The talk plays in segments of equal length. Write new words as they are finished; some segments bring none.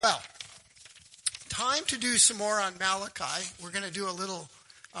Well, time to do some more on Malachi. We're going to do a little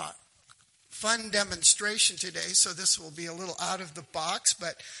fun demonstration today, so this will be a little out of the box,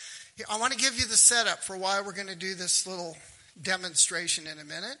 but I want to give you the setup for why we're going to do this little demonstration in a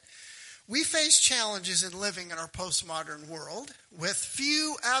minute. We face challenges in living in our postmodern world with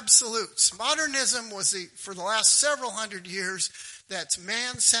few absolutes. Modernism was, for the last several hundred years, that's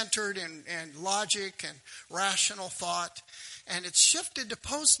man-centered and logic and rational thought. And it's shifted to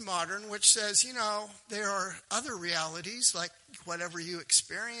postmodern, which says, there are other realities like whatever you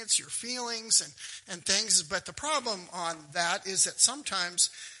experience, your feelings and things. But the problem on that is that sometimes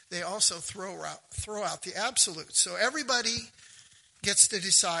they also throw out the absolutes. So everybody gets to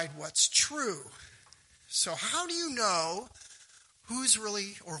decide what's true. So how do you know who's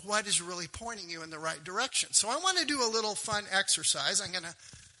really or what is really pointing you in the right direction? So I want to do a little fun exercise. I'm going to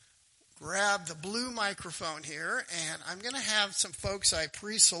grab the blue microphone here, and I'm going to have some folks I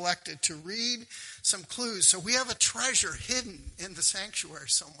pre-selected to read some clues. So we have a treasure hidden in the sanctuary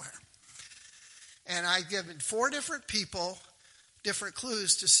somewhere. And I've given 4 different people different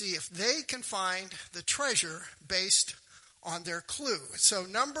clues to see if they can find the treasure based on their clue. So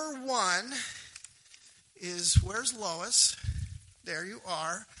number 1 is, where's Lois? There you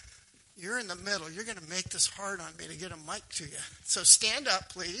are. You're in the middle. You're going to make this hard on me to get a mic to you. So stand up,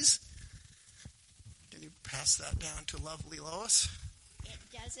 please. Can you pass that down to lovely Lois? It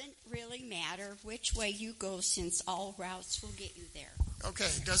doesn't really matter which way you go, since all routes will get you there. Okay,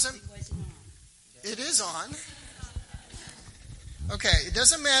 it doesn't. It is on. Okay, it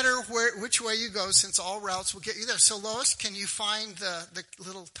doesn't matter which way you go, since all routes will get you there. So Lois, can you find the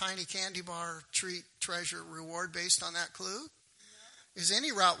little tiny candy bar treat treasure reward based on that clue? Because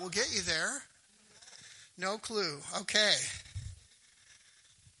any route will get you there. No clue. Okay.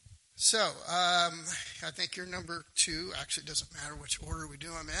 So, I think you're number 2. Actually, it doesn't matter which order we do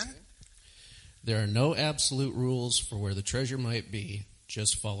them in. There are no absolute rules for where the treasure might be.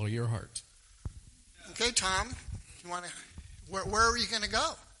 Just follow your heart. Okay, Tom, you want to? Where are you going to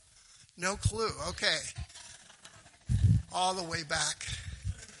go? No clue. Okay. All the way back.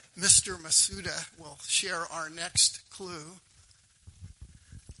 Mr. Masuda will share our next clue.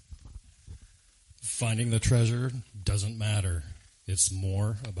 Finding the treasure doesn't matter. It's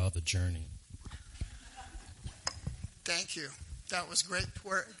more about the journey. Thank you. That was great.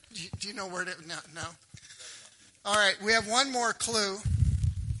 Do you know where to? No. All right. We have one more clue.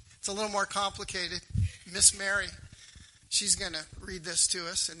 It's a little more complicated. Miss Mary. She's going to read this to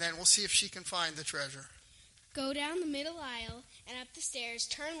us, and then we'll see if she can find the treasure. Go down the middle aisle and up the stairs.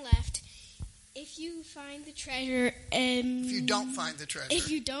 Turn left. If you find the treasure, if you don't find the treasure. If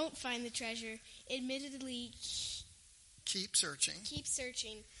you don't find the treasure, admittedly, keep searching. Keep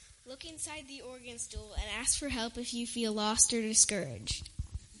searching. Look inside the organ stool and ask for help if you feel lost or discouraged.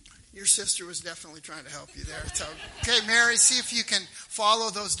 Your sister was definitely trying to help you there. So, okay, Mary, see if you can follow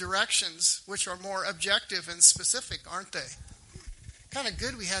those directions, which are more objective and specific, aren't they? Kind of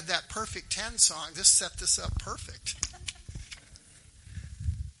good we had that Perfect 10 song. This set this up perfect.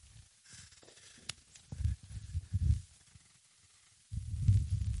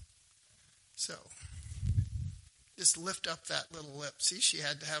 So, just lift up that little lip. See, she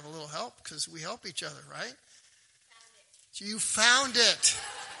had to have a little help because we help each other, right? You found it.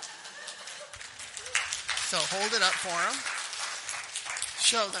 So hold it up for them.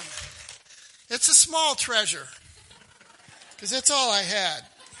 Show them. It's a small treasure. Because that's all I had.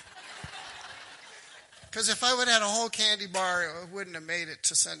 Because if I would have had a whole candy bar, it wouldn't have made it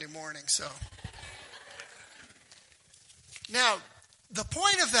to Sunday morning. So now, the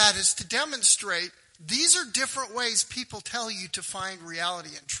point of that is to demonstrate these are different ways people tell you to find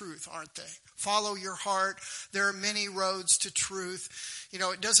reality and truth, aren't they? Follow your heart. There are many roads to truth.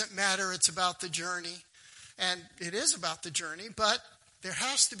 It doesn't matter. It's about the journey. And it is about the journey, but there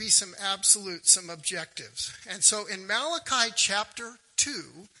has to be some absolutes, some objectives. And so in Malachi chapter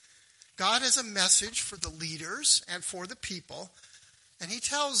 2, God has a message for the leaders and for the people. And he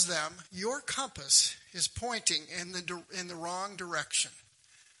tells them, your compass is pointing in the wrong direction.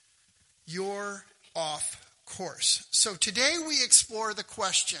 You're off course. So today we explore the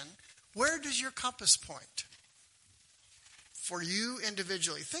question, where does your compass point? For you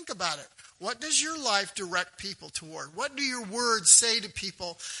individually. Think about it. What does your life direct people toward? What do your words say to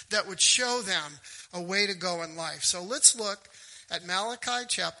people that would show them a way to go in life? So let's look at Malachi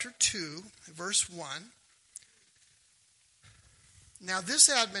chapter 2, verse 1. Now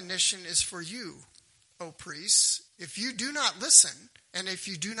this admonition is for you, O priests. If you do not listen, and if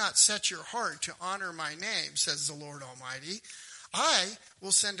you do not set your heart to honor my name, says the Lord Almighty, I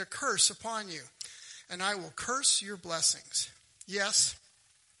will send a curse upon you, and I will curse your blessings. Yes,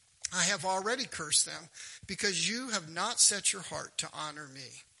 I have already cursed them because you have not set your heart to honor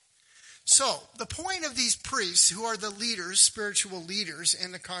me. So, the point of these priests, who are the leaders, spiritual leaders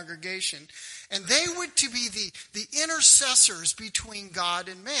in the congregation, and they would to be the intercessors between God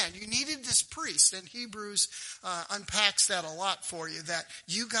and man. You needed this priest, and Hebrews unpacks that a lot for you, that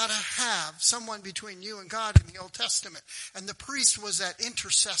you got to have someone between you and God in the Old Testament. And the priest was that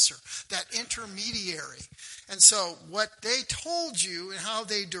intercessor, that intermediary. And so what they told you and how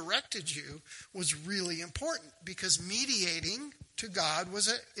they directed you was really important, because mediating to God was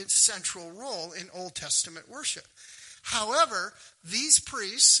a central role in Old Testament worship. However, these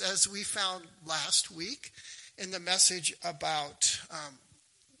priests, as we found last week in the message about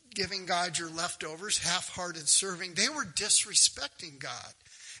giving God your leftovers, half-hearted serving, they were disrespecting God.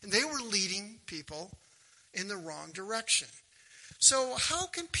 And they were leading people in the wrong direction. So how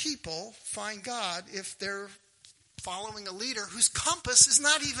can people find God if they're following a leader whose compass is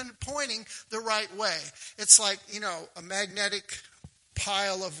not even pointing the right way? It's like, a magnetic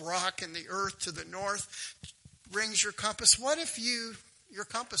pile of rock in the earth to the north rings your compass. What if your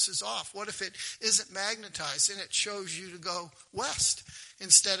compass is off? What if it isn't magnetized and it shows you to go west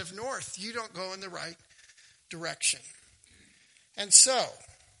instead of north? You don't go in the right direction. And so,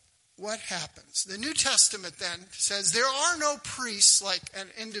 what happens? The New Testament then says there are no priests like an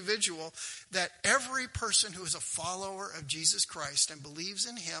individual, that every person who is a follower of Jesus Christ and believes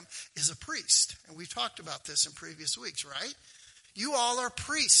in him is a priest. And we've talked about this in previous weeks, right? You all are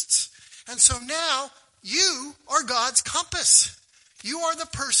priests. And so now you are God's compass. You are the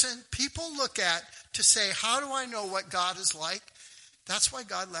person people look at to say, how do I know what God is like? That's why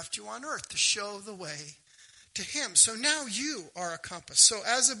God left you on earth, to show the way to him. So now you are a compass. So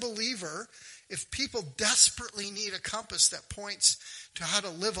as a believer, if people desperately need a compass that points to how to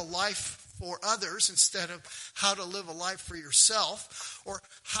live a life for others instead of how to live a life for yourself, or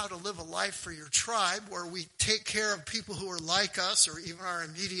how to live a life for your tribe, where we take care of people who are like us or even our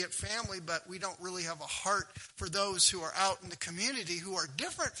immediate family, but we don't really have a heart for those who are out in the community who are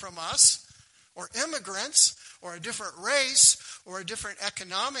different from us, or immigrants, or a different race, or a different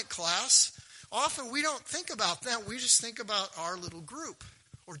economic class. Often we don't think about them. We just think about our little group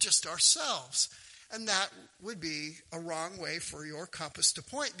or just ourselves. And that would be a wrong way for your compass to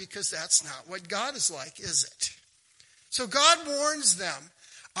point, because that's not what God is like, is it? So God warns them,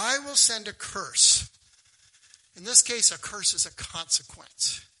 I will send a curse. In this case, a curse is a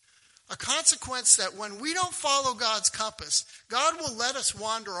consequence. A consequence that when we don't follow God's compass, God will let us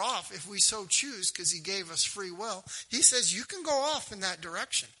wander off if we so choose, because he gave us free will. He says you can go off in that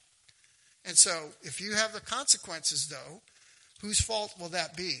direction. And so if you have the consequences, though, whose fault will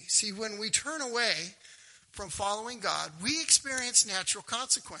that be? See, when we turn away from following God, we experience natural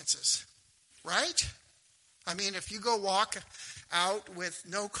consequences, right? I mean, if you go walk out with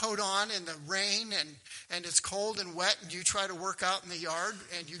no coat on in the rain and it's cold and wet, and you try to work out in the yard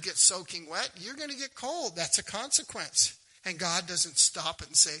and you get soaking wet, you're going to get cold. That's a consequence. And God doesn't stop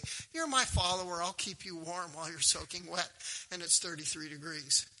and say, you're my follower, I'll keep you warm while you're soaking wet and it's 33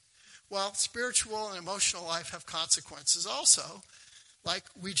 degrees. Well, spiritual and emotional life have consequences also, like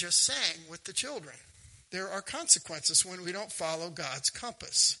we just sang with the children. There are consequences when we don't follow God's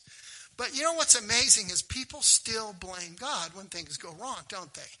compass. But you know what's amazing is people still blame God when things go wrong,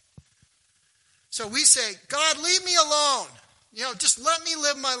 don't they? So we say, God, leave me alone. Just let me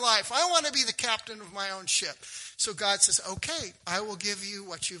live my life. I want to be the captain of my own ship. So God says, okay, I will give you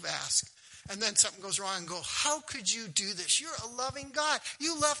what you've asked. And then something goes wrong and go, how could you do this? You're a loving God.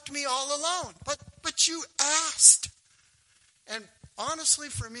 You left me all alone. But you asked. And honestly,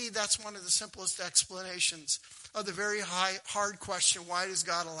 for me, that's one of the simplest explanations of the very hard question, why does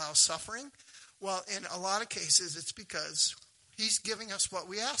God allow suffering? Well, in a lot of cases, it's because he's giving us what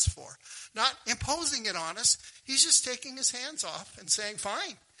we asked for. Not imposing it on us. He's just taking his hands off and saying,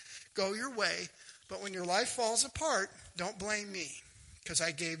 fine, go your way. But when your life falls apart, don't blame me, because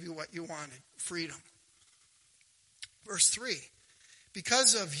I gave you what you wanted, freedom. Verse 3,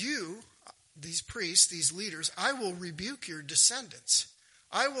 because of you, these priests, these leaders, I will rebuke your descendants.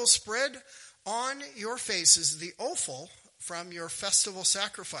 I will spread on your faces the offal from your festival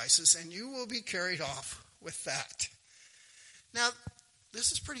sacrifices, and you will be carried off with that. Now,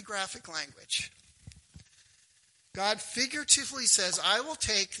 this is pretty graphic language. God figuratively says, I will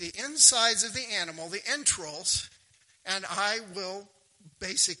take the insides of the animal, the entrails, and I will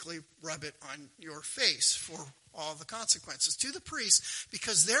basically rub it on your face for all the consequences to the priests,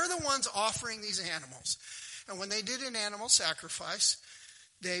 because they're the ones offering these animals. And when they did an animal sacrifice,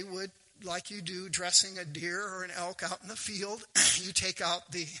 they would, like you do dressing a deer or an elk out in the field, you take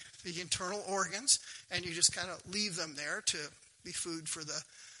out the internal organs and you just kind of leave them there to be food for the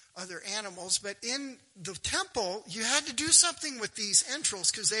other animals. But in the temple, you had to do something with these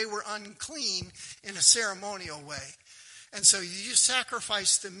entrails because they were unclean in a ceremonial way. And so you just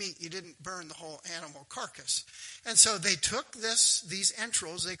sacrificed the meat. You didn't burn the whole animal carcass. And so they took these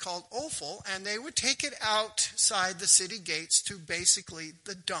entrails, they called offal, and they would take it outside the city gates to basically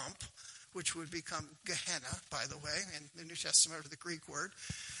the dump, which would become Gehenna, by the way, in the New Testament, or the Greek word.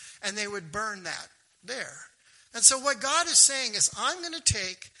 And they would burn that there. And so what God is saying is, I'm going to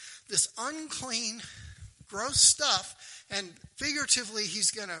take this unclean, gross stuff, and figuratively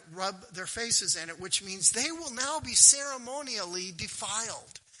he's going to rub their faces in it, which means they will now be ceremonially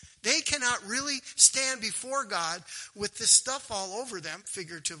defiled. They cannot really stand before God with this stuff all over them,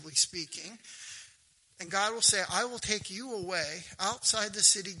 figuratively speaking. And God will say, I will take you away outside the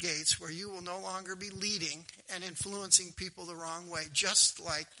city gates where you will no longer be leading and influencing people the wrong way, just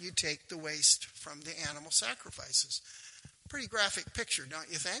like you take the waste from the animal sacrifices. Pretty graphic picture, don't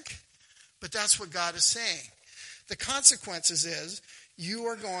you think? But that's what God is saying. The consequences is you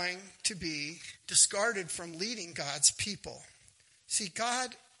are going to be discarded from leading God's people. See,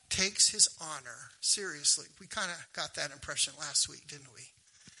 God takes his honor seriously. We kind of got that impression last week, didn't we?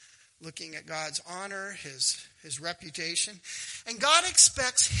 Looking at God's honor, his reputation. And God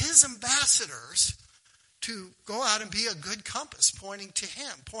expects his ambassadors to go out and be a good compass, pointing to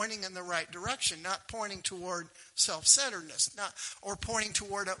him, pointing in the right direction, not pointing toward self-centeredness, or pointing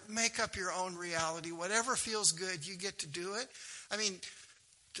toward make up your own reality. Whatever feels good, you get to do it. I mean,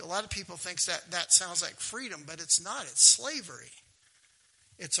 a lot of people think that sounds like freedom, but it's not. It's slavery.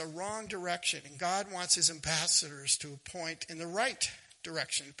 It's a wrong direction. And God wants his ambassadors to point in the right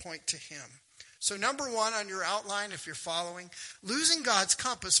direction, point to him. So number one on your outline, if you're following, losing God's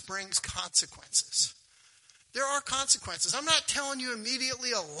compass brings consequences. There are consequences. I'm not telling you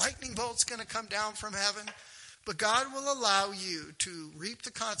immediately a lightning bolt's going to come down from heaven, but God will allow you to reap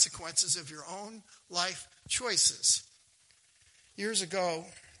the consequences of your own life choices. Years ago,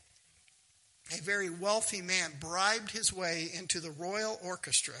 a very wealthy man bribed his way into the Royal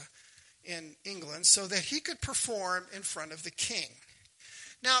Orchestra in England so that he could perform in front of the king.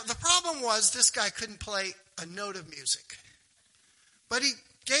 Now, the problem was this guy couldn't play a note of music. But he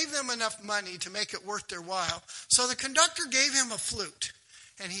gave them enough money to make it worth their while. So the conductor gave him a flute.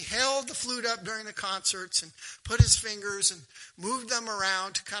 And he held the flute up during the concerts and put his fingers and moved them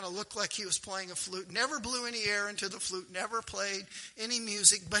around to kind of look like he was playing a flute. Never blew any air into the flute, never played any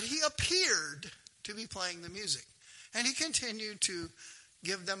music, but he appeared to be playing the music. And he continued to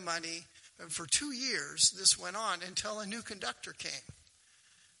give them money. And for 2 years, this went on until a new conductor came.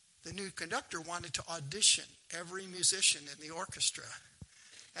 The new conductor wanted to audition every musician in the orchestra.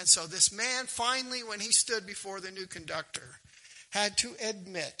 And so this man finally, when he stood before the new conductor, had to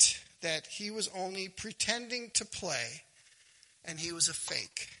admit that he was only pretending to play and he was a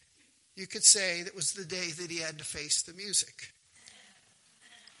fake. You could say that was the day that he had to face the music.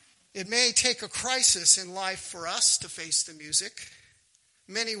 It may take a crisis in life for us to face the music.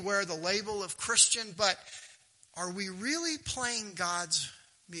 Many wear the label of Christian, but are we really playing God's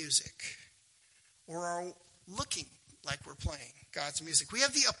music? Or are we looking like we're playing God's music? We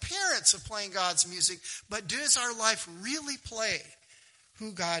have the appearance of playing God's music, but does our life really play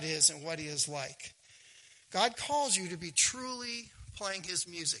who God is and what he is like? God calls you to be truly playing his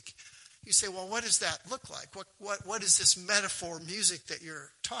music. You say, well, what does that look like? What is this metaphor music that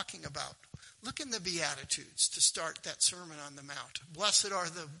you're talking about? Look in the Beatitudes to start that Sermon on the Mount. Blessed are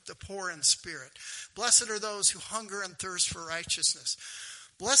the poor in spirit. Blessed are those who hunger and thirst for righteousness.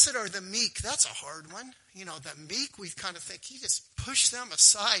 Blessed are the meek. That's a hard one. You know, the meek, we kind of think you just push them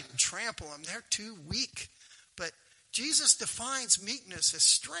aside and trample them. They're too weak. But Jesus defines meekness as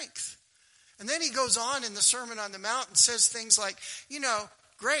strength. And then he goes on in the Sermon on the Mount and says things like,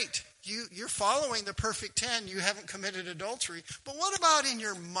 great, you're following the perfect 10. You haven't committed adultery. But what about in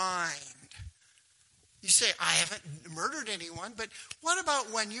your mind? You say, I haven't murdered anyone, but what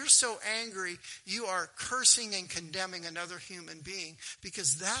about when you're so angry you are cursing and condemning another human being?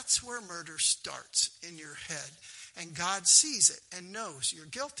 Because that's where murder starts, in your head. And God sees it and knows you're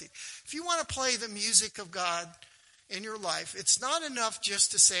guilty. If you want to play the music of God in your life, it's not enough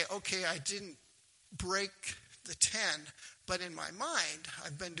just to say, okay, I didn't break the 10, but in my mind,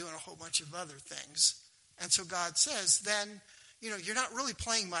 I've been doing a whole bunch of other things. And so God says, then, you're not really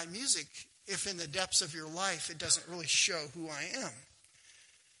playing my music if in the depths of your life it doesn't really show who I am.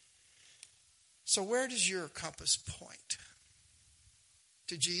 So where does your compass point?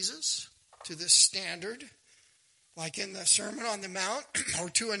 To Jesus? To this standard? Like in the Sermon on the Mount? Or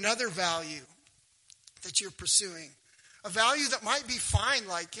to another value that you're pursuing? A value that might be fine,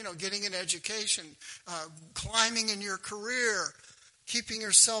 like, getting an education, climbing in your career, keeping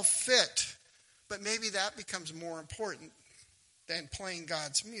yourself fit. But maybe that becomes more important than playing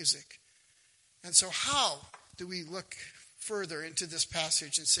God's music. And so how do we look further into this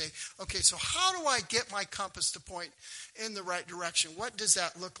passage and say, okay, so how do I get my compass to point in the right direction? What does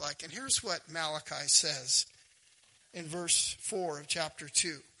that look like? And here's what Malachi says in verse 4 of chapter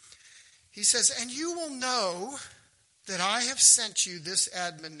 2. He says, and you will know that I have sent you this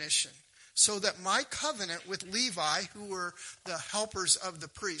admonition, so that my covenant with Levi, who were the helpers of the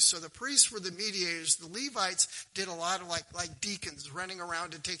priests. So the priests were the mediators. The Levites did a lot of like deacons, running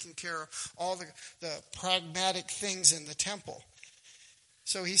around and taking care of all the pragmatic things in the temple.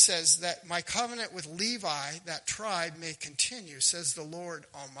 So he says that my covenant with Levi, that tribe, may continue, says the Lord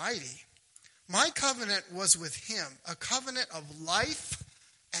Almighty. My covenant was with him, a covenant of life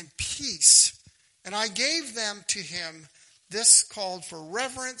and peace. And I gave them to him. This called for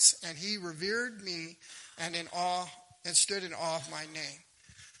reverence, and he revered me and stood in awe of my name.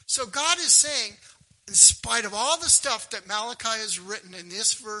 So God is saying, in spite of all the stuff that Malachi has written in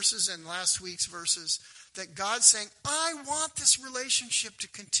this verses and last week's verses, that God's saying, I want this relationship to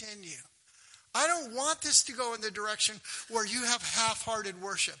continue. I don't want this to go in the direction where you have half-hearted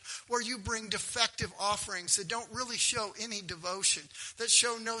worship, where you bring defective offerings that don't really show any devotion, that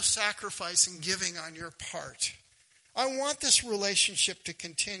show no sacrifice and giving on your part. I want this relationship to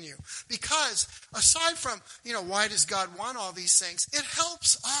continue because aside from, why does God want all these things? It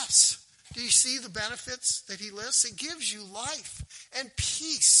helps us. Do you see the benefits that he lists? It gives you life and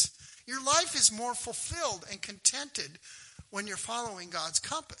peace. Your life is more fulfilled and contented when you're following God's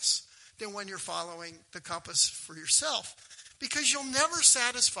compass than when you're following the compass for yourself, because you'll never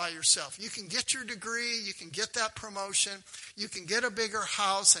satisfy yourself. You can get your degree, you can get that promotion, you can get a bigger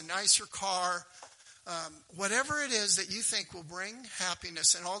house, a nicer car, whatever it is that you think will bring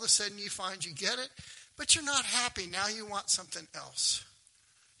happiness, and all of a sudden you find you get it, but you're not happy. Now you want something else.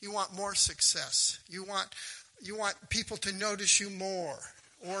 You want more success. You want people to notice you more,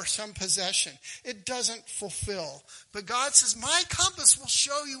 or some possession. It doesn't fulfill. But God says, my compass will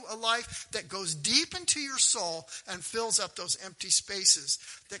show you a life that goes deep into your soul and fills up those empty spaces,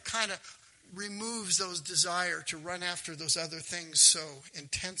 that kind of removes those desire to run after those other things so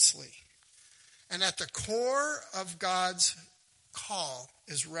intensely. And at the core of God's call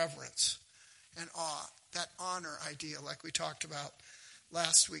is reverence and awe, that honor idea like we talked about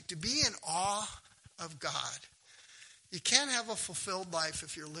last week. To be in awe of God. You can't have a fulfilled life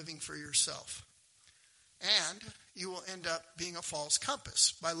if you're living for yourself. And you will end up being a false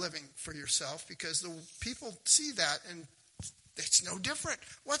compass by living for yourself, because the people see that and it's no different.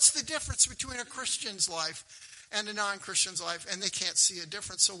 What's the difference between a Christian's life and a non-Christian's life? And they can't see a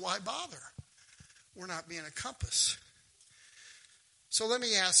difference, so why bother? We're not being a compass. So let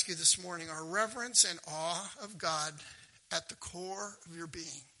me ask you this morning, are reverence and awe of God at the core of your being?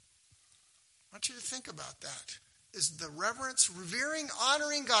 I want you to think about that. Is the reverence, revering,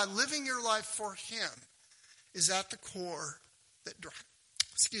 honoring God, living your life for him, is at the core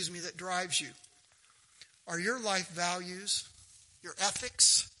that drives you? Are your life values, your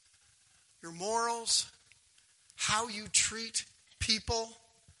ethics, your morals, how you treat people,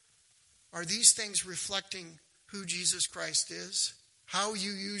 are these things reflecting who Jesus Christ is? How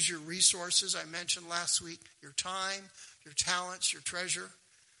you use your resources, I mentioned last week, your time, your talents, your treasure.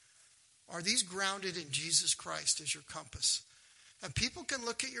 Are these grounded in Jesus Christ as your compass? And people can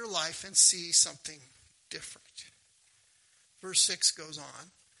look at your life and see something different. Verse 6 goes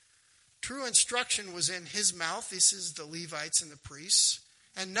on. True instruction was in his mouth. This is the Levites and the priests.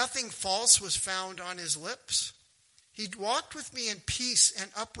 And nothing false was found on his lips. He walked with me in peace and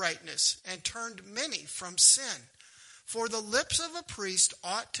uprightness and turned many from sin. For the lips of a priest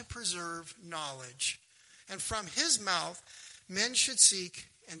ought to preserve knowledge. And from his mouth men should seek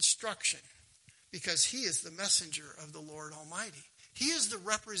instruction, because he is the messenger of the Lord Almighty. He is the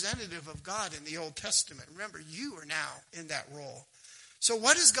representative of God in the Old Testament. Remember, you are now in that role. So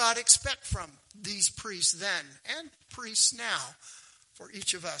what does God expect from these priests then and priests now for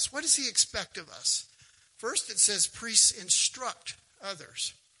each of us? What does he expect of us? First, it says priests instruct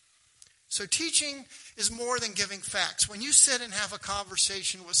others. So teaching is more than giving facts. When you sit and have a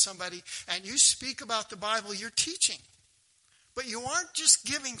conversation with somebody and you speak about the Bible, you're teaching. But you aren't just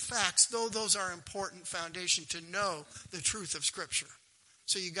giving facts, though those are important foundation to know the truth of Scripture.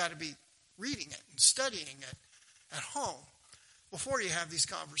 So you got to be reading it and studying it at home before you have these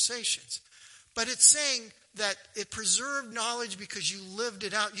conversations. But it's saying that it preserved knowledge because you lived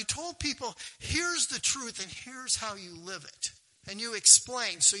it out. You told people, here's the truth and here's how you live it. And you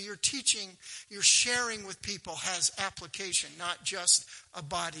explain. So your teaching, your sharing with people has application, not just a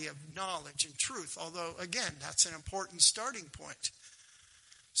body of knowledge and truth. Although, again, that's an important starting point.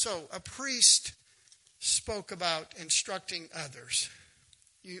 So a priest spoke about instructing others.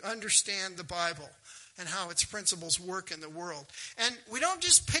 You understand the Bible and how its principles work in the world. And we don't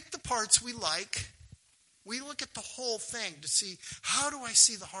just pick the parts we like. We look at the whole thing to see, how do I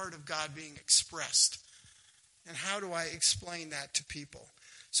see the heart of God being expressed? And how do I explain that to people?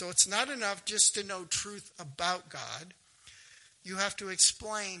 So it's not enough just to know truth about God. You have to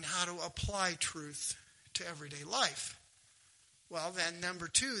explain how to apply truth to everyday life. Well, then, number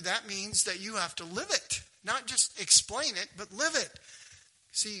 2, that means that you have to live it. Not just explain it, but live it.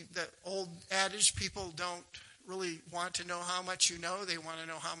 See, the old adage, people don't really want to know how much you know. They want to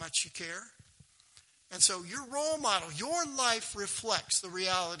know how much you care. And so your role model, your life reflects the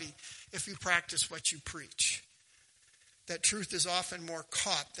reality if you practice what you preach. That truth is often more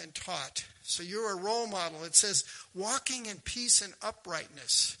caught than taught. So you're a role model. It says, walking in peace and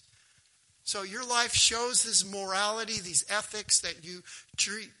uprightness. So your life shows this morality, these ethics, that you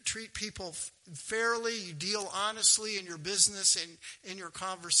treat people fairly, you deal honestly in your business and in your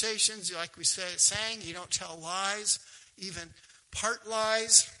conversations. Like we sang, you don't tell lies, even part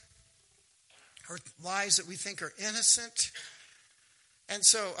lies, or lies that we think are innocent. And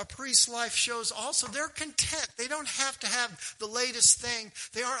so a priest's life shows also they're content. They don't have to have the latest thing.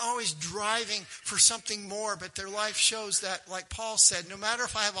 They aren't always driving for something more, but their life shows that, like Paul said, no matter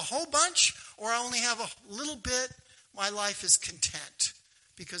if I have a whole bunch or I only have a little bit, my life is content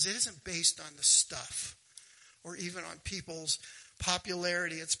because it isn't based on the stuff or even on people's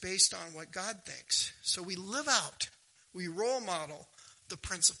popularity. It's based on what God thinks. So we live out, we role model the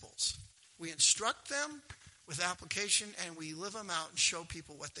principles. We instruct them with application, and we live them out and show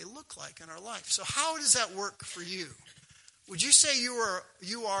people what they look like in our life. So how does that work for you? Would you say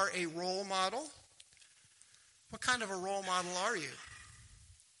you are a role model? What kind of a role model are you?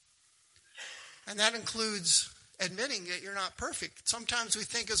 And that includes admitting that you're not perfect. Sometimes we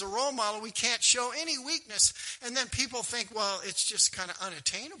think as a role model we can't show any weakness, and then people think, well, it's just kind of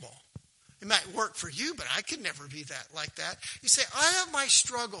unattainable. It might work for you, but I could never be that like that. You say, I have my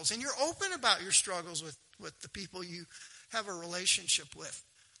struggles, and you're open about your struggles with the people you have a relationship with.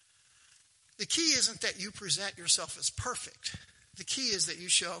 The key isn't that you present yourself as perfect. The key is that you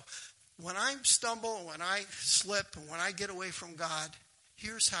show, when I stumble, when I slip, and when I get away from God,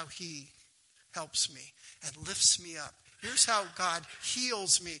 here's how He helps me and lifts me up. Here's how God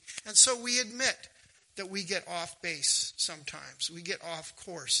heals me. And so we admit that we get off base sometimes. We get off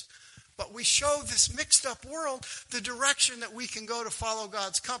course. But we show this mixed up world the direction that we can go to follow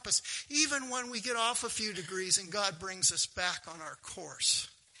God's compass, even when we get off a few degrees and God brings us back on our course.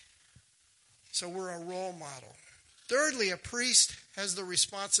 So we're a role model. Thirdly, a priest has the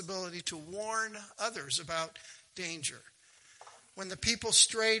responsibility to warn others about danger. When the people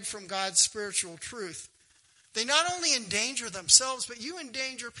strayed from God's spiritual truth, they not only endanger themselves, but you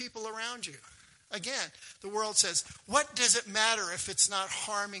endanger people around you. Again, the world says, what does it matter if it's not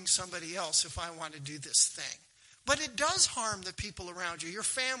harming somebody else if I want to do this thing? But it does harm the people around you, your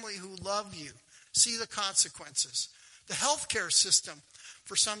family who love you. See the consequences. The healthcare system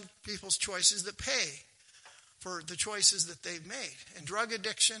for some people's choices that pay for the choices that they've made. And drug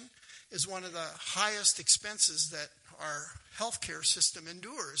addiction is one of the highest expenses that our healthcare system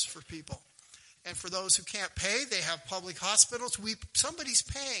endures for people. And for those who can't pay, they have public hospitals. Somebody's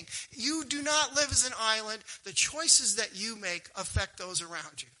paying. You do not live as an island. The choices that you make affect those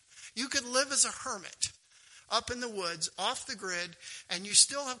around you. You could live as a hermit up in the woods, off the grid, and you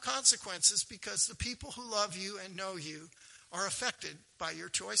still have consequences because the people who love you and know you are affected by your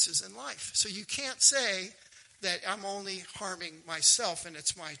choices in life. So you can't say that I'm only harming myself and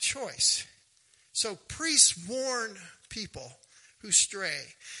it's my choice. So priests warn people who stray.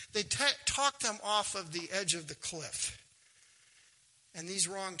 They talk them off of the edge of the cliff. And these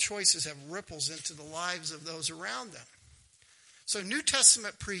wrong choices have ripples into the lives of those around them. So New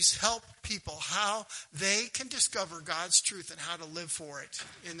Testament priests help people how they can discover God's truth and how to live for it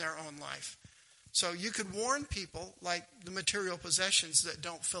in their own life. So you could warn people like the material possessions that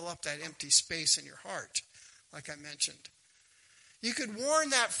don't fill up that empty space in your heart, like I mentioned. You could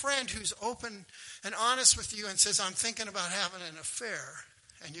warn that friend who's open and honest with you and says, I'm thinking about having an affair.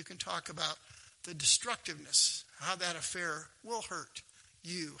 And you can talk about the destructiveness, how that affair will hurt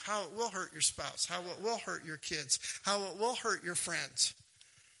you, how it will hurt your spouse, how it will hurt your kids, how it will hurt your friends.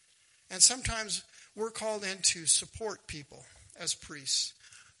 And sometimes we're called in to support people as priests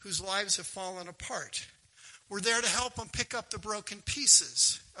whose lives have fallen apart. We're there to help them pick up the broken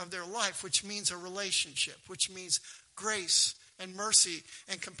pieces of their life, which means a relationship, which means grace and mercy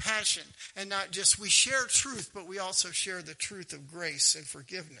and compassion. And not just we share truth, but we also share the truth of grace and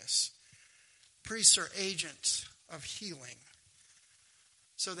forgiveness. Priests are agents of healing.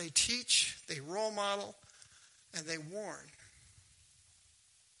 So they teach, they role model, and they warn.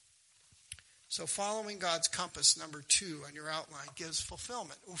 So following God's compass, number 2 on your outline, gives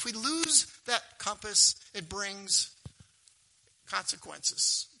fulfillment. If we lose that compass, it brings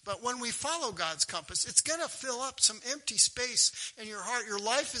consequences. But when we follow God's compass, it's going to fill up some empty space in your heart. Your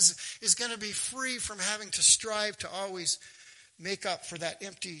life is going to be free from having to strive to always make up for that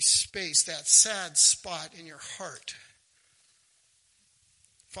empty space, that sad spot in your heart.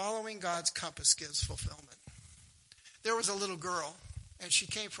 Following God's compass gives fulfillment. There was a little girl, and she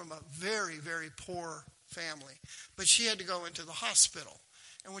came from a very, very poor family. But she had to go into the hospital.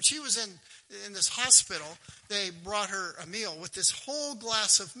 And when she was in this hospital, they brought her a meal with this whole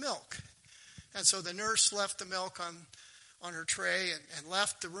glass of milk. And so the nurse left the milk on her tray and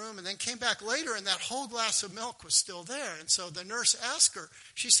left the room and then came back later, and that whole glass of milk was still there. And so the nurse asked her,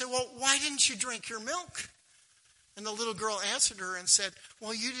 she said, "Well, why didn't you drink your milk?" And the little girl answered her and said,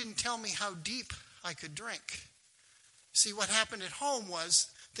 "Well, you didn't tell me how deep I could drink." See, what happened at home was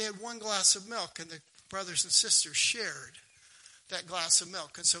they had one glass of milk, and the brothers and sisters shared that glass of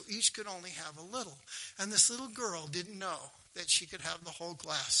milk. And so each could only have a little. And this little girl didn't know that she could have the whole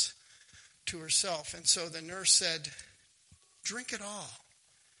glass to herself. And so the nurse said, "Drink it all.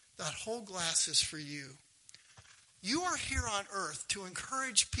 That whole glass is for you." You are here on earth to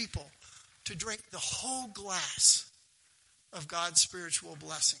encourage people to drink the whole glass of God's spiritual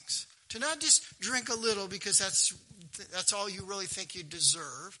blessings. To not just drink a little because that's all you really think you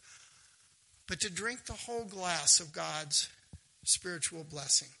deserve, but to drink the whole glass of God's spiritual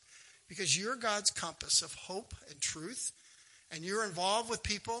blessing. Because you're God's compass of hope and truth, and you're involved with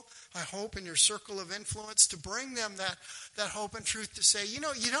people, I hope, in your circle of influence to bring them that hope and truth, to say, you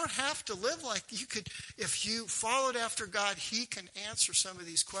don't have to live like you could. If you followed after God, He can answer some of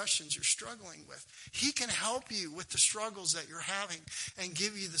these questions you're struggling with. He can help you with the struggles that you're having and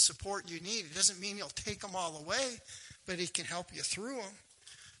give you the support you need. It doesn't mean He'll take them all away, but He can help you through them.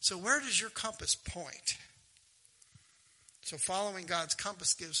 So where does your compass point? So following God's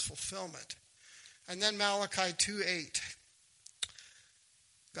compass gives fulfillment. And then Malachi 2:8.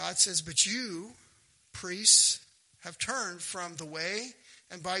 God says, "But you, priests, have turned from the way,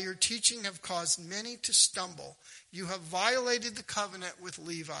 and by your teaching have caused many to stumble. You have violated the covenant with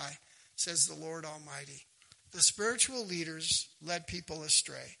Levi, says the Lord Almighty." The spiritual leaders led people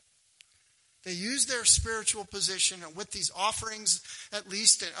astray. They used their spiritual position, and with these offerings, at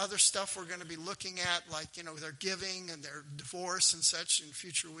least, and other stuff we're going to be looking at, like, their giving and their divorce and such in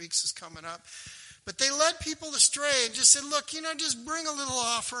future weeks is coming up. But they led people astray and just said, look, just bring a little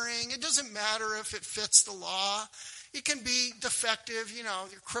offering. It doesn't matter if it fits the law. It can be defective, your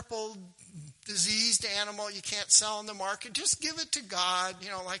crippled, diseased animal you can't sell in the market. Just give it to God,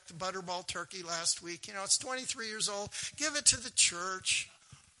 like the Butterball turkey last week. It's 23 years old. Give it to the church.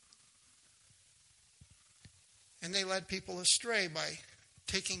 And they led people astray by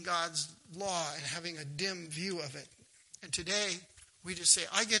taking God's law and having a dim view of it. And today, we just say,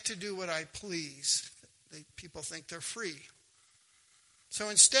 I get to do what I please. People think they're free. So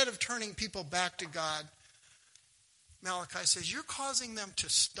instead of turning people back to God, Malachi says, you're causing them to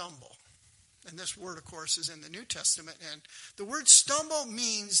stumble. And this word, of course, is in the New Testament. And the word stumble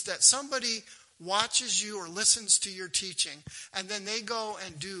means that somebody watches you or listens to your teaching, and then they go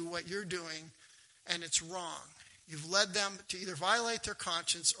and do what you're doing, and it's wrong. You've led them to either violate their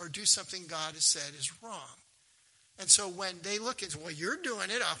conscience or do something God has said is wrong. And so when they look at, well, you're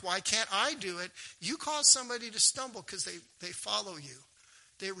doing it, why can't I do it? You cause somebody to stumble because they follow you.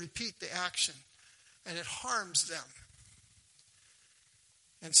 They repeat the action, and it harms them.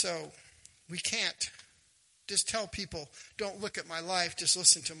 And so we can't just tell people, don't look at my life, just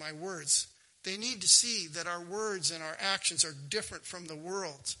listen to my words. They need to see that our words and our actions are different from the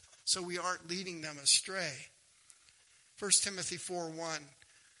world's, so we aren't leading them astray. 1 Timothy 4:1.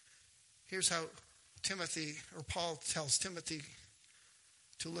 Here's how Paul tells Timothy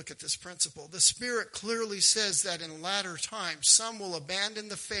to look at this principle. The Spirit clearly says that in latter times some will abandon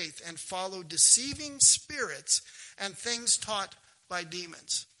the faith and follow deceiving spirits and things taught by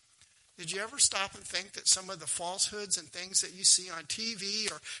demons. Did you ever stop and think that some of the falsehoods and things that you see on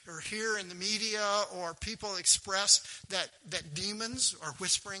TV or hear in the media or people express that demons are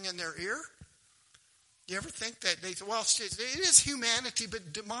whispering in their ear? You ever think that it is humanity,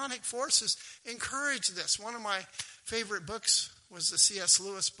 but demonic forces encourage this? One of my favorite books was the C.S.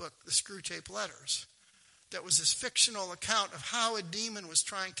 Lewis book, The Screwtape Letters. That was this fictional account of how a demon was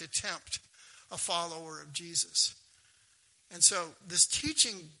trying to tempt a follower of Jesus. And so this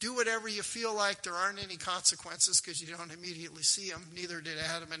teaching, do whatever you feel like, there aren't any consequences because you don't immediately see them. Neither did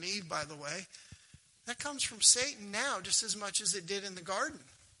Adam and Eve, by the way. That comes from Satan now just as much as it did in the garden.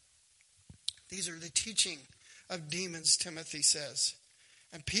 These are the teaching of demons, Timothy says.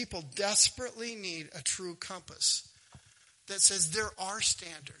 And people desperately need a true compass that says there are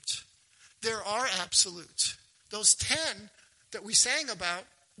standards. There are absolutes. Those 10 that we sang about,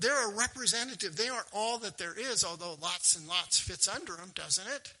 they're a representative. They aren't all that there is, although lots and lots fits under them, doesn't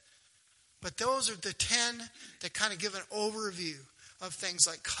it? But those are the 10 that kind of give an overview of things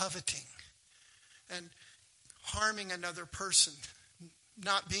like coveting and harming another person,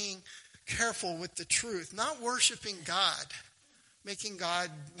 not being careful with the truth, not worshiping God, making God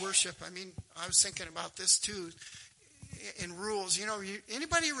worship. I mean, I was thinking about this too in rules. You know,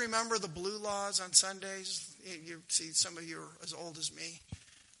 anybody remember the blue laws on Sundays? You see, some of you are as old as me.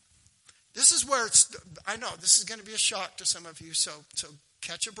 This is where I know this is going to be a shock to some of you, so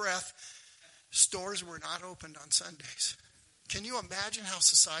catch a breath. Stores were not opened on Sundays. Can you imagine how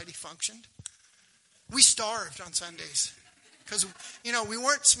society functioned? We starved on Sundays because, you know, we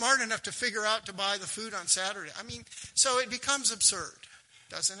weren't smart enough to figure out to buy the food on Saturday. I mean, so it becomes absurd,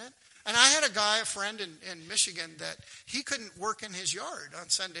 doesn't it? And I had a friend in Michigan, that he couldn't work in his yard on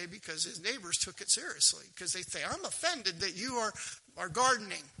Sunday because his neighbors took it seriously. Because they say, I'm offended that you are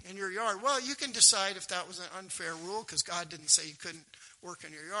gardening in your yard. Well, you can decide if that was an unfair rule because God didn't say you couldn't work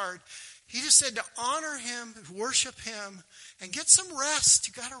in your yard. He just said to honor him, worship him, and get some rest.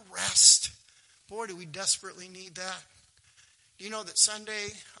 You got to rest. Boy, do we desperately need that. Do you know that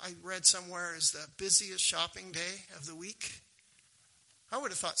Sunday, I read somewhere, is the busiest shopping day of the week? I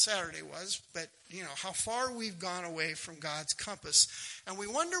would have thought Saturday was, but you know, how far we've gone away from God's compass. And we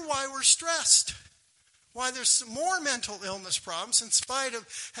wonder why we're stressed. Why there's some more mental illness problems in spite of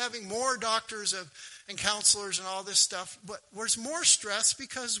having more doctors and counselors and all this stuff. But there's more stress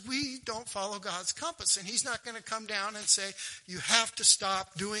because we don't follow God's compass. And he's not going to come down and say, you have to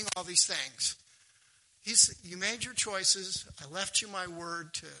stop doing all these things. You made your choices. I left you my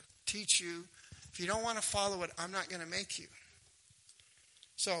word to teach you. If you don't want to follow it, I'm not going to make you.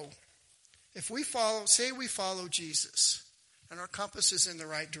 So, if we follow Jesus, and our compass is in the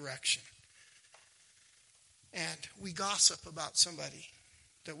right direction, and we gossip about somebody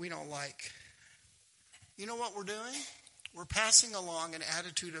that we don't like, you know what we're doing? We're passing along an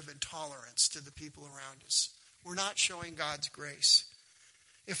attitude of intolerance to the people around us. We're not showing God's grace.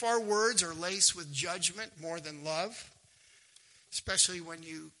 If our words are laced with judgment more than love, especially when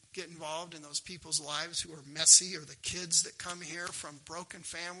you get involved in those people's lives who are messy, or the kids that come here from broken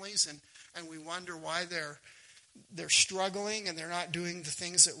families, and we wonder why they're struggling and they're not doing the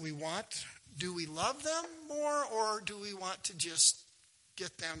things that we want. Do we love them more, or do we want to just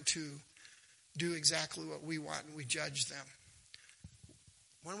get them to do exactly what we want and we judge them?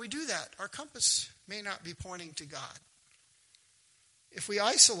 When we do that, our compass may not be pointing to God. If we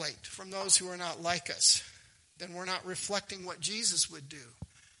isolate from those who are not like us, then we're not reflecting what Jesus would do.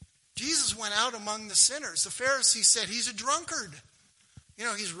 Jesus went out among the sinners. The Pharisees said he's a drunkard. You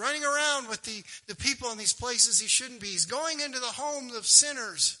know, he's running around with the people in these places he shouldn't be. He's going into the homes of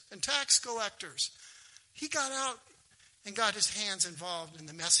sinners and tax collectors. He got out and got his hands involved in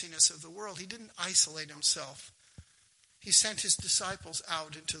the messiness of the world. He didn't isolate himself. He sent his disciples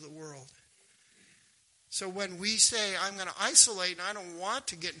out into the world. So when we say, I'm going to isolate and I don't want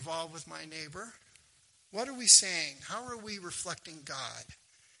to get involved with my neighbor, what are we saying? How are we reflecting God?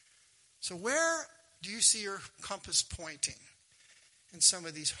 So where do you see your compass pointing in some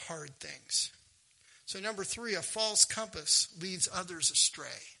of these hard things? So number 3, a false compass leads others astray.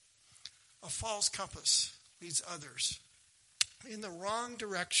 A false compass leads others in the wrong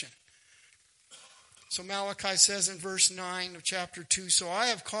direction. So Malachi says in verse 9 of chapter 2, so I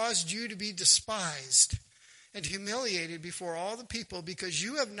have caused you to be despised and humiliated before all the people, because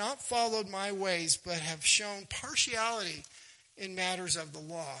you have not followed my ways, but have shown partiality in matters of the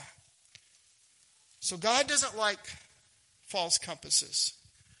law. So God doesn't like false compasses.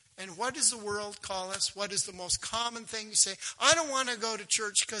 And what does the world call us? What is the most common thing you say? I don't want to go to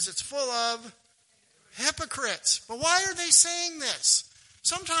church because it's full of hypocrites. But why are they saying this?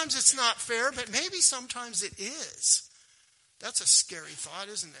 Sometimes it's not fair, but maybe sometimes it is. That's a scary thought,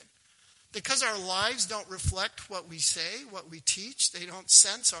 isn't it? Because our lives don't reflect what we say, what we teach. They don't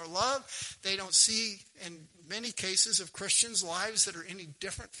sense our love. They don't see, in many cases of Christians, lives that are any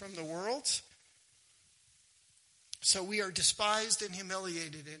different from the world's. So we are despised and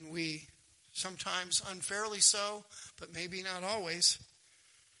humiliated, and we, sometimes unfairly so, but maybe not always.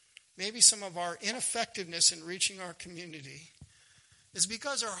 Maybe some of our ineffectiveness in reaching our community is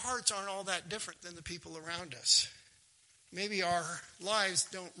because our hearts aren't all that different than the people around us. Maybe our lives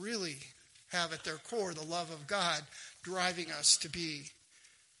don't really have at their core the love of God driving us to be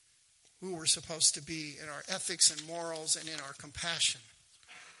who we're supposed to be in our ethics and morals and in our compassion.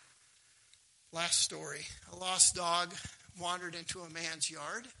 Last story. A lost dog wandered into a man's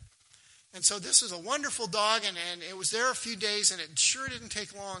yard. And so this is a wonderful dog, and it was there a few days, and it sure didn't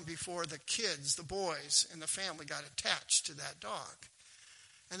take long before the kids, the boys, and the family got attached to that dog.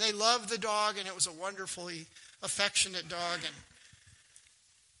 And they loved the dog, and it was a wonderfully affectionate dog.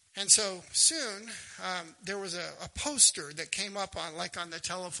 And so soon, there was a poster that came up on the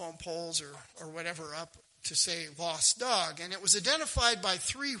telephone poles or whatever up to say lost dog. And it was identified by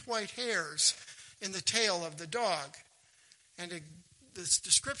 3 white hairs in the tail of the dog. And this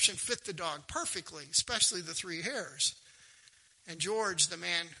description fit the dog perfectly, especially the 3 hairs. And George, the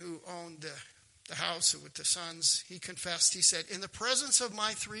man who owned the house with the sons, he confessed, he said, "In the presence of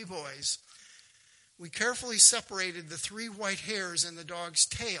my 3 boys, we carefully separated the 3 white hairs in the dog's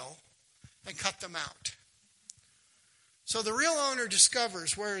tail and cut them out." So the real owner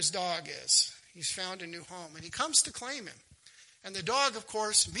discovers where his dog is. He's found a new home, and he comes to claim him. And the dog, of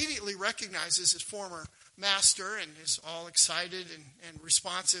course, immediately recognizes his former master and is all excited and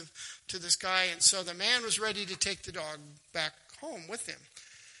responsive to this guy. And so the man was ready to take the dog back home with him.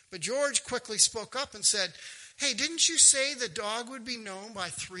 But George quickly spoke up and said, "Hey, didn't you say the dog would be known by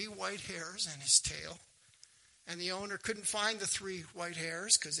 3 white hairs in his tail?" And the owner couldn't find the 3 white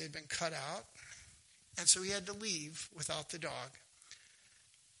hairs because they'd been cut out. And so he had to leave without the dog.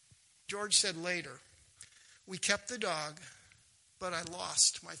 George said later, "We kept the dog, but I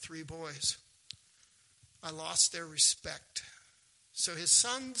lost my 3 boys. I lost their respect." So his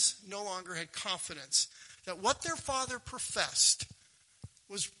sons no longer had confidence that what their father professed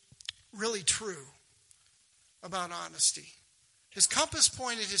was really true about honesty. His compass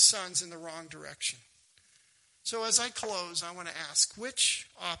pointed his sons in the wrong direction. So as I close, I want to ask, which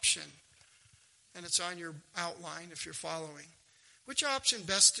option, and it's on your outline if you're following, which option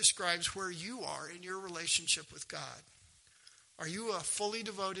best describes where you are in your relationship with God? Are you a fully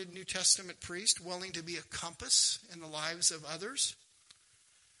devoted New Testament priest willing to be a compass in the lives of others?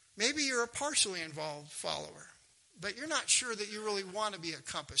 Maybe you're a partially involved follower, but you're not sure that you really want to be a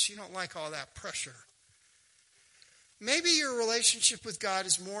compass. You don't like all that pressure. Maybe your relationship with God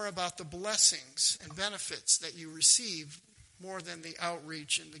is more about the blessings and benefits that you receive more than the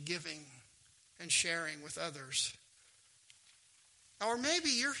outreach and the giving and sharing with others. Or maybe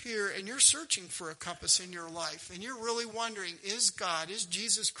you're here and you're searching for a compass in your life and you're really wondering, is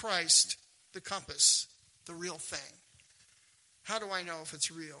Jesus Christ the compass, the real thing? How do I know if it's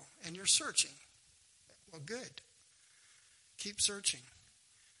real? And you're searching. Well, good. Keep searching.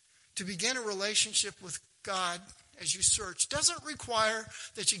 To begin a relationship with God as you search doesn't require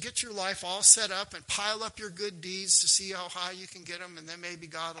that you get your life all set up and pile up your good deeds to see how high you can get them, and then maybe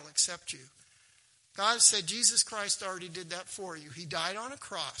God will accept you. God said Jesus Christ already did that for you. He died on a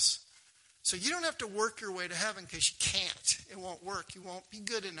cross. So you don't have to work your way to heaven because you can't. It won't work. You won't be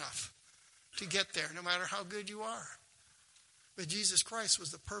good enough to get there, no matter how good you are. But Jesus Christ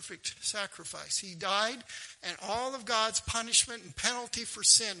was the perfect sacrifice. He died, and all of God's punishment and penalty for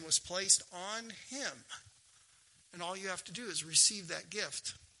sin was placed on him. And all you have to do is receive that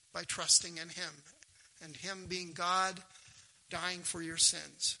gift by trusting in him, and him being God dying for your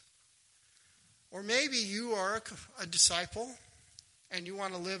sins. Or maybe you are a disciple and you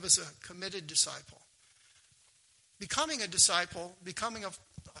want to live as a committed disciple. Becoming a disciple, becoming a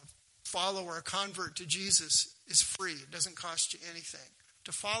follower, a convert to Jesus is free. It doesn't cost you anything.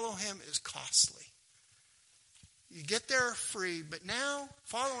 To follow him is costly. You get there free, but now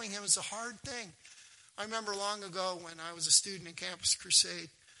following him is a hard thing. I remember long ago when I was a student in Campus Crusade,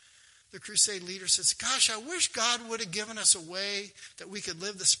 the crusade leader says, "Gosh, I wish God would have given us a way that we could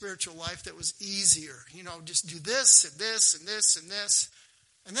live the spiritual life that was easier. Just do this and this and this and this.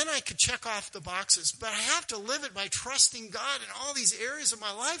 And then I could check off the boxes. But I have to live it by trusting God in all these areas of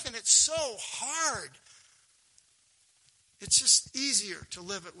my life, and it's so hard." It's just easier to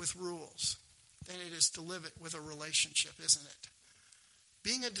live it with rules than it is to live it with a relationship, isn't it?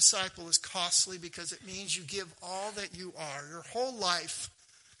 Being a disciple is costly because it means you give all that you are, your whole life,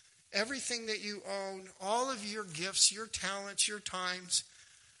 everything that you own, all of your gifts, your talents, your times.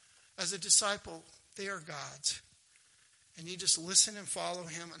 As a disciple, they are God's. And you just listen and follow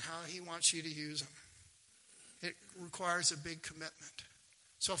him and how he wants you to use them. It requires a big commitment.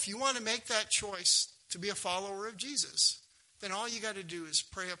 So if you want to make that choice to be a follower of Jesus, then all you got to do is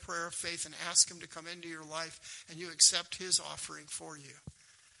pray a prayer of faith and ask him to come into your life, and you accept his offering for you.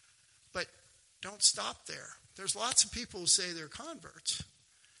 But don't stop there. There's lots of people who say they're converts.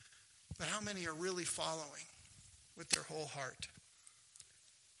 But how many are really following with their whole heart?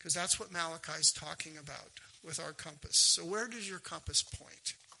 Because that's what Malachi is talking about with our compass. So where does your compass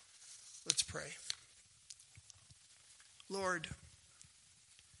point? Let's pray. Lord,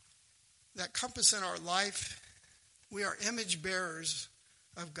 that compass in our life, we are image bearers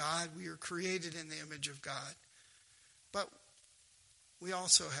of God. We are created in the image of God. But we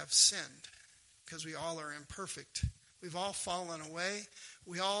also have sinned because we all are imperfect. We've all fallen away.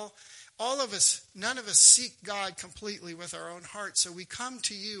 All of us, none of us seek God completely with our own heart. So we come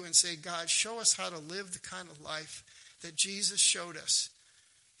to you and say, God, show us how to live the kind of life that Jesus showed us.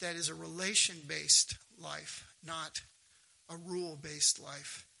 That is a relation-based life, not a rule-based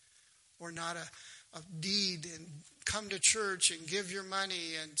life. Or not a deed and come to church and give your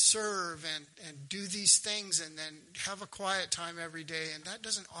money and serve and do these things and then have a quiet time every day. And that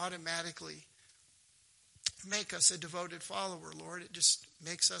doesn't automatically make us a devoted follower, Lord. It just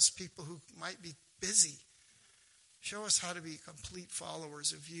makes us people who might be busy. Show us how to be complete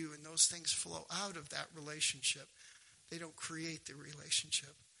followers of you, and those things flow out of that relationship. They don't create the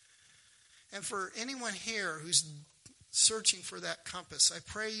relationship. And for anyone here who's searching for that compass, I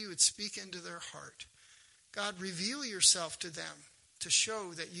pray you would speak into their heart. God, reveal yourself to them to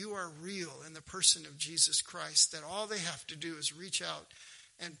show that you are real in the person of Jesus Christ, that all they have to do is reach out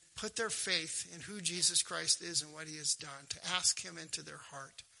and put their faith in who Jesus Christ is and what he has done, to ask him into their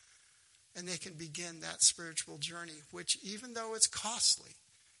heart. And they can begin that spiritual journey, which even though it's costly,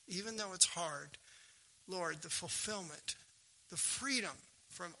 even though it's hard, Lord, the fulfillment, the freedom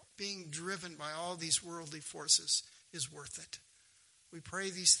from being driven by all these worldly forces is worth it. We pray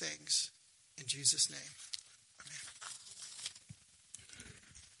these things in Jesus' name.